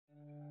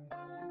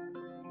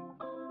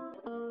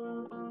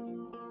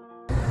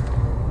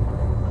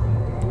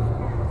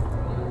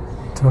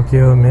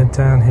Tokyo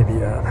Midtown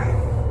Hibiya.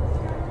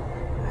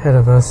 Ahead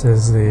of us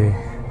is the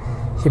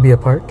Hibiya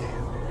Park.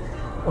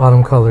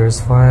 Autumn colors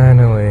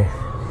finally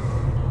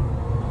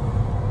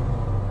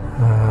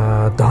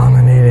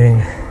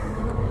dominating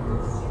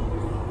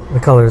the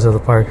colors of the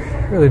park.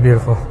 Really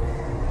beautiful.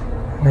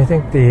 And I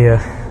think the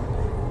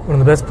one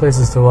of the best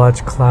places to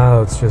watch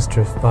clouds just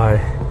drift by,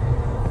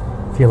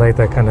 if you like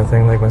that kind of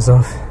thing like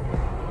myself.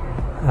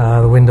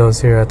 The windows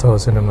here at Toho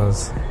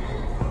Cinemas.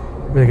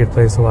 Really good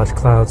place to watch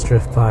clouds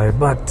drift by.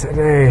 But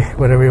today,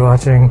 what are we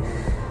watching?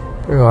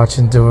 We're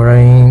watching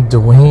Dwayne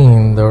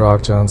 "The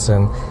Rock"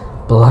 Johnson,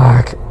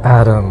 Black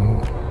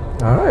Adam.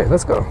 Alright,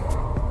 let's go.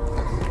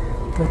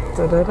 Da,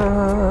 da, da,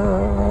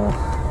 da.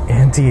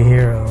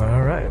 Anti-hero,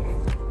 alright.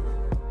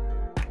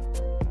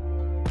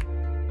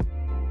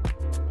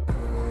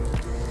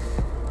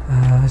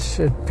 I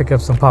should pick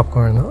up some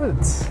popcorn though.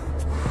 It's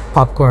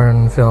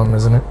popcorn film,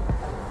 isn't it?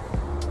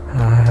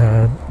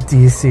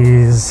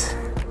 DC's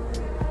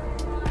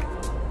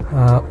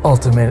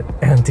ultimate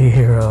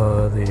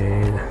anti-hero,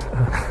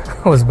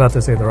 I was about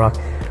to say The Rock,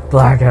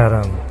 Black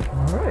Adam.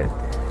 Alright.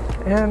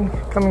 And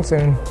coming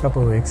soon, a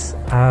couple of weeks,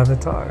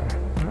 Avatar.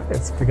 Alright,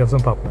 let's pick up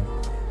some popcorn.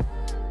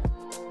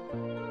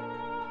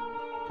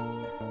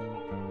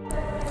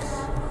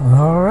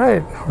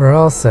 Alright, we're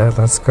all set.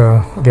 Let's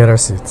go get our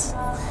seats.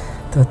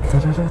 Da, da,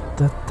 da,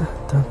 da, da,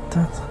 da,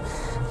 da.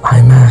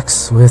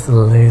 IMAX with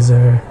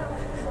laser.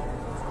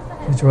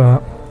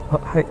 Konnichiwa.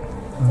 Oh, hi.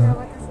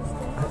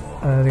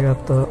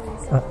 Arigato.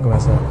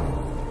 Gomennasai.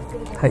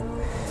 Hi.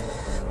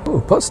 Ooh,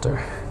 poster.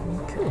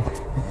 Okay.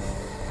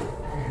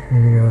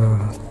 Here we go.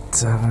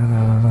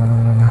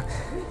 Da-da-da-da-da.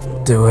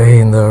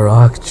 Dwayne "The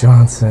Rock"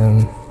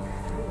 Johnson,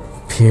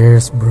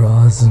 Pierce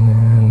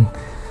Brosnan,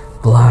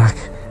 Black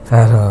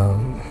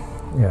Adam.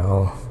 Yeah,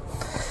 all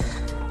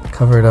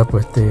covered up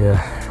with the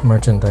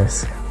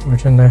merchandise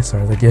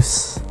or the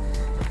gifts.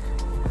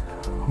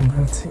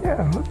 But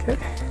yeah, okay.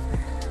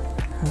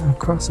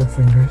 Cross our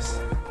fingers.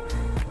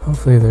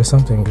 Hopefully there's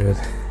something good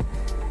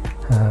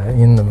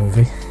in the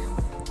movie.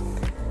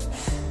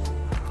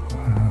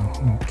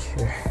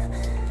 Okay.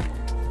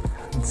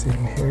 Let's see,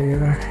 here you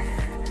are.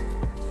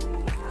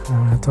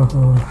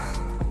 Toho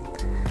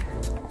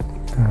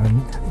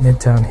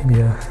Midtown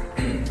Hibiya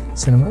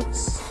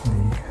Cinemas. The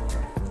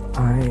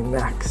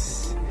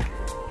IMAX.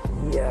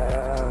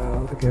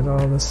 Yeah, look at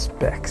all the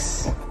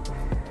specs.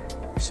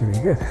 Should be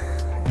good.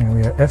 And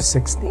we are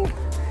F16.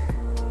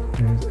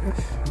 There's F.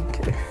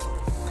 Okay.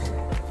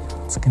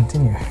 Let's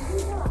continue.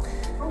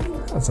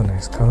 That's a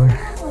nice color.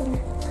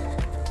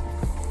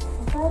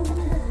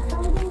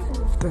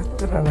 Da,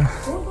 da, da, da.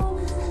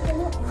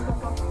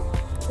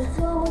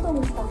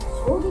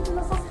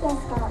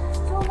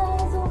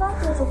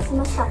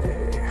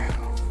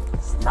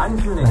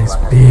 Nice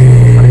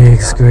big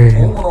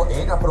screen.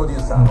 Okay,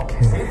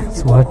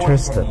 let's watch our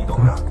step.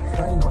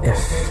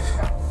 F.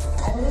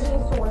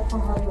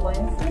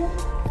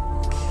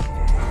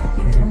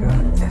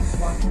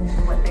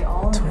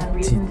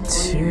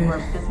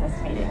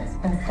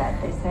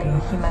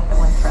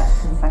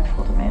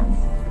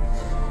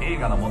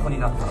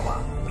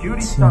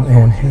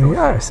 And here we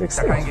are,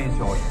 16.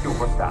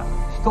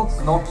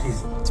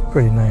 It's a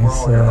pretty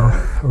nice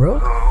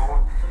road.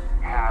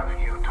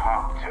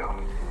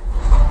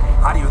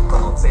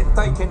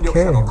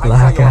 Okay,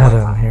 Black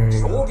Adam, here we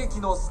go.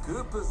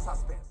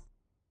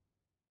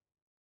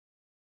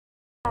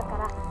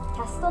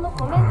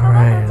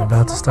 Alright,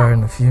 about to start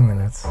in a few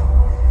minutes.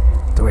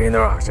 Dwayne "The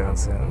Rock"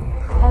 Johnson.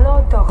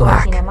 Hello, Toho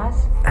Black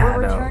Cinemas.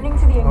 Adam. We're returning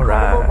to the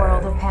incredible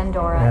world of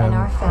Pandora in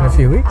our film, in a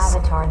few weeks,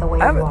 Avatar: The Way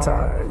of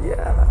Water.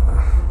 Yeah.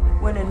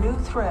 When a new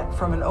threat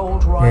from an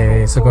old rival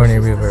Yay, Sigourney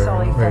forces Weaver, the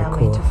Sully very family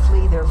cool. to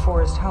flee their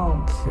forest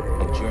home.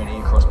 Okay. A journey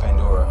across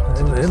Pandora.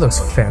 It looks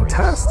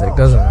fantastic,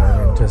 doesn't it?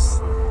 I mean,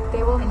 just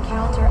They will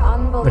encounter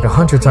unbelievable like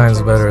 100 times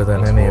creatures. better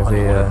than any of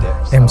the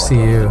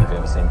MCU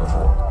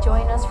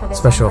Join us for this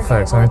special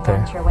effects, aren't they?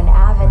 adventure when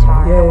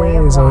Avatar: The Way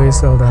of Yay, Zoe Water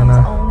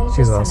Saldana. comes only to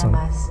She's awesome.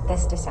 cinemas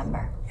this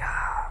December.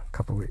 Yeah, a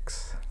couple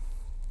weeks.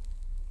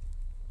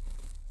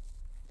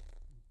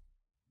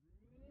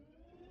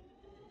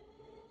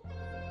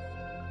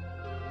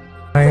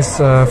 Nice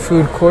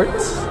food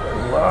courts,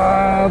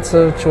 lots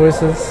of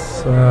choices.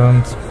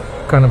 It's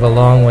kind of a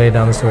long way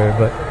down the street,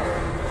 but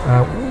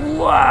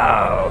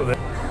wow!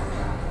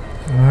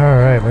 All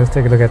right, let's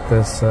take a look at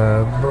this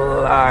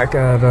Black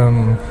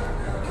Adam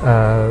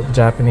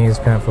Japanese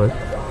pamphlet.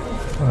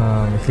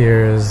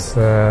 Here's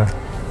the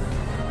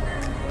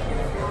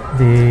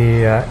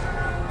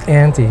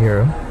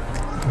anti-hero,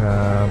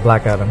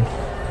 Black Adam,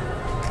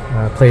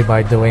 played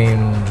by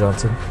Dwayne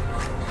Johnson.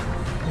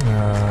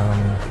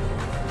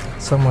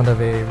 Somewhat of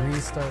a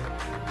restart.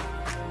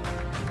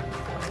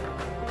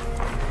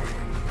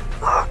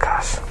 Oh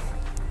gosh,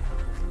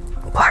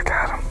 Black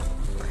Adam.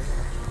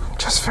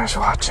 Just finished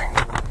watching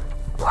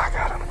Black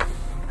Adam.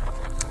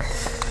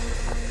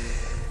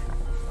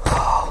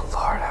 Oh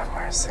Lord have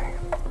mercy.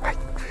 I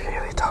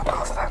really don't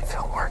know if that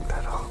film worked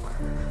at all.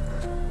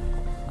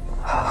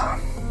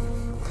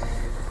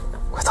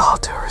 With all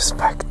due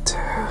respect to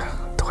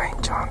Dwayne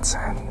Johnson. fans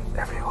and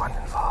everyone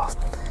involved.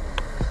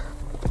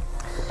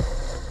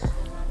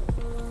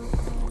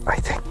 I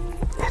think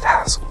it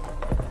has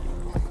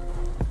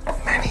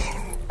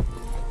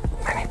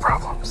many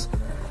problems.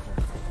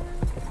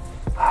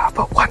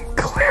 But one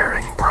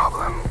glaring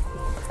problem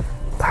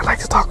that I'd like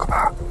to talk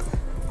about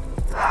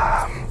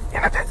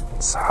in a bit.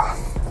 So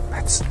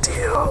let's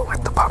deal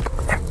with the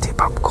empty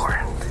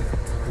popcorn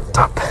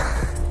top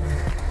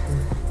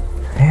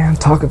and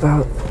talk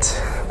about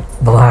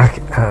Black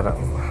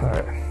Adam.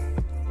 Alright.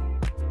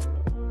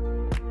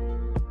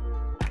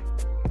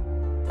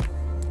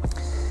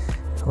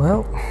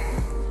 Well,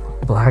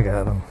 Black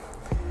Adam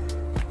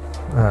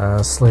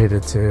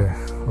slated to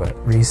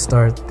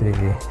restart the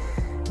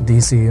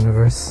DC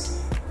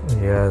universe,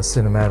 the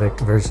cinematic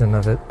version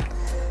of it.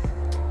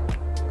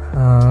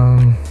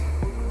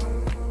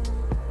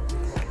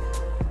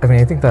 I mean,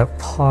 I think that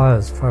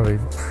pause probably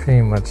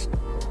pretty much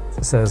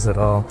says it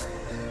all.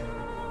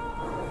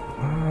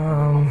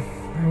 I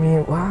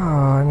mean,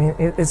 wow. I mean,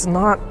 it's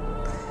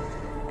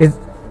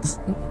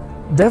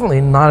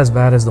definitely not as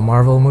bad as the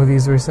Marvel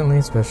movies recently,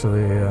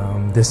 especially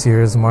this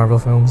year's Marvel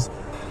films.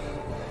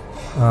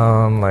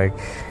 Like,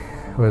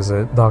 was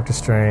it Doctor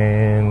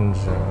Strange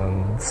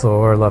and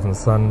Thor: Love and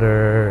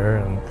Thunder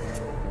and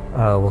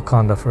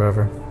Wakanda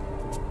Forever?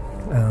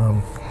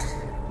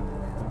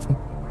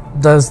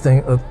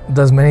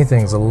 Does many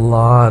things a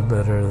lot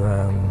better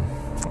than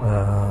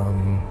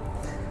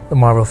the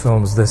Marvel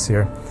films this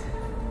year.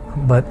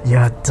 But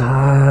yeah, it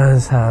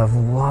does have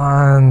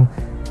one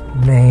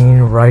main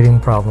writing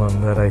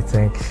problem that I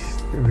think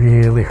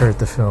really hurt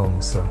the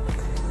film. So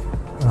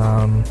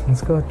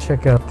let's go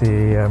check out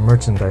the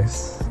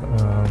merchandise.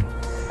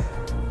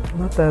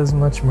 Not as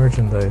much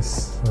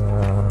merchandise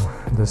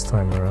this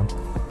time around.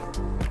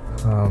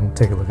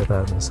 Take a look at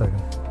that in a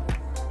second.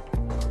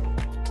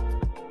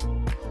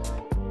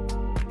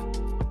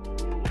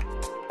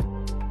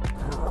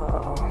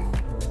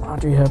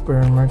 Audrey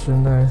Hepburn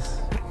merchandise.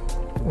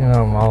 You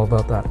know, I'm all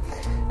about that.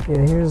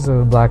 Yeah, here's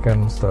the Black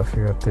Adam stuff.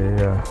 You got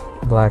the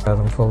Black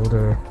Adam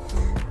folder,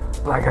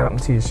 Black Adam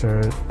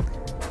t-shirt,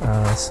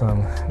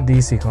 some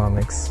DC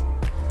comics,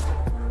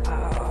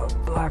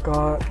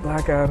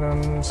 Black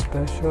Adam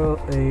special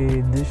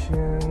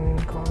edition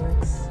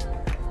comics,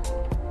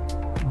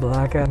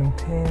 Black Adam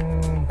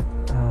pin,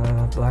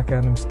 Black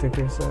Adam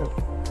sticker set,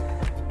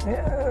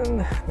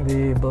 and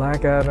the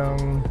Black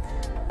Adam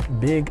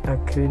big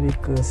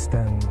acrylic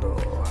stando.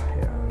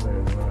 Yeah,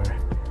 there's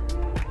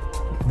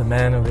the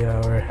man of the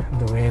hour,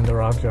 Dwayne "The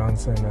Rock"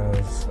 Johnson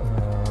as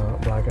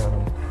Black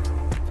Adam.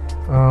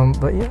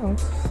 But yeah,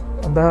 that's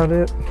about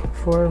it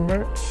for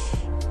merch.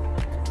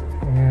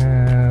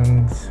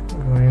 And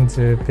I'm going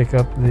to pick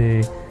up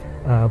the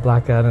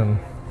Black Adam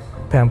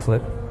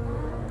pamphlet.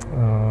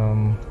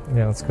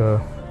 Yeah, let's go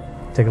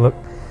take a look.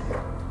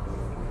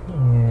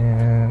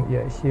 And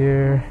yeah,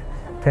 here,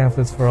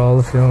 pamphlets for all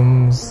the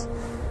films.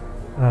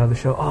 The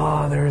show.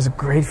 Oh, there's a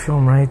great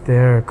film right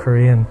there,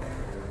 Korean.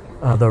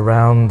 The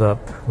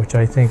Roundup, which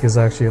I think is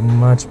actually a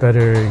much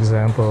better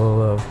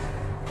example of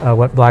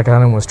what Black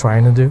Adam was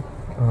trying to do.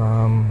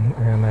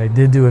 And I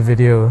did do a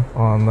video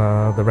on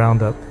the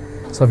Roundup.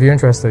 So if you're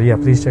interested, yeah,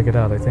 please check it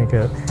out. I think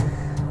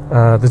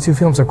the two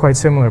films are quite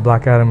similar,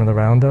 Black Adam and the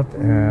Roundup.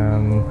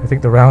 And I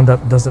think the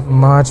Roundup does it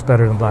much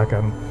better than Black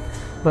Adam.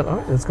 But all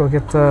right, let's go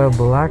get the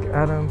Black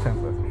Adam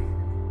pamphlet.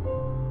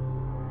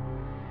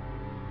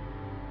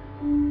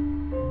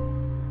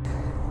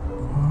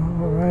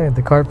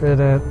 The carpet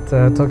at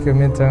Tokyo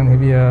Midtown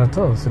Hibiya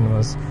Toho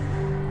Cinemas.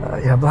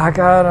 Yeah, Black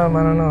Adam,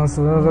 I don't know, it's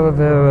a little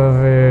bit of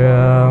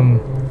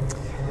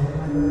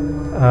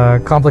a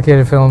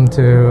complicated film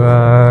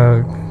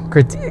to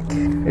critique,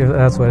 if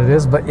that's what it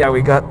is. But yeah,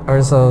 we got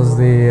ourselves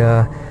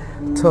the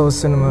Toho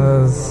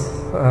Cinemas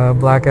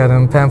Black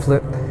Adam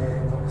pamphlet.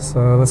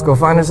 So let's go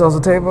find ourselves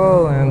a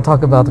table and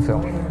talk about the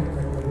film.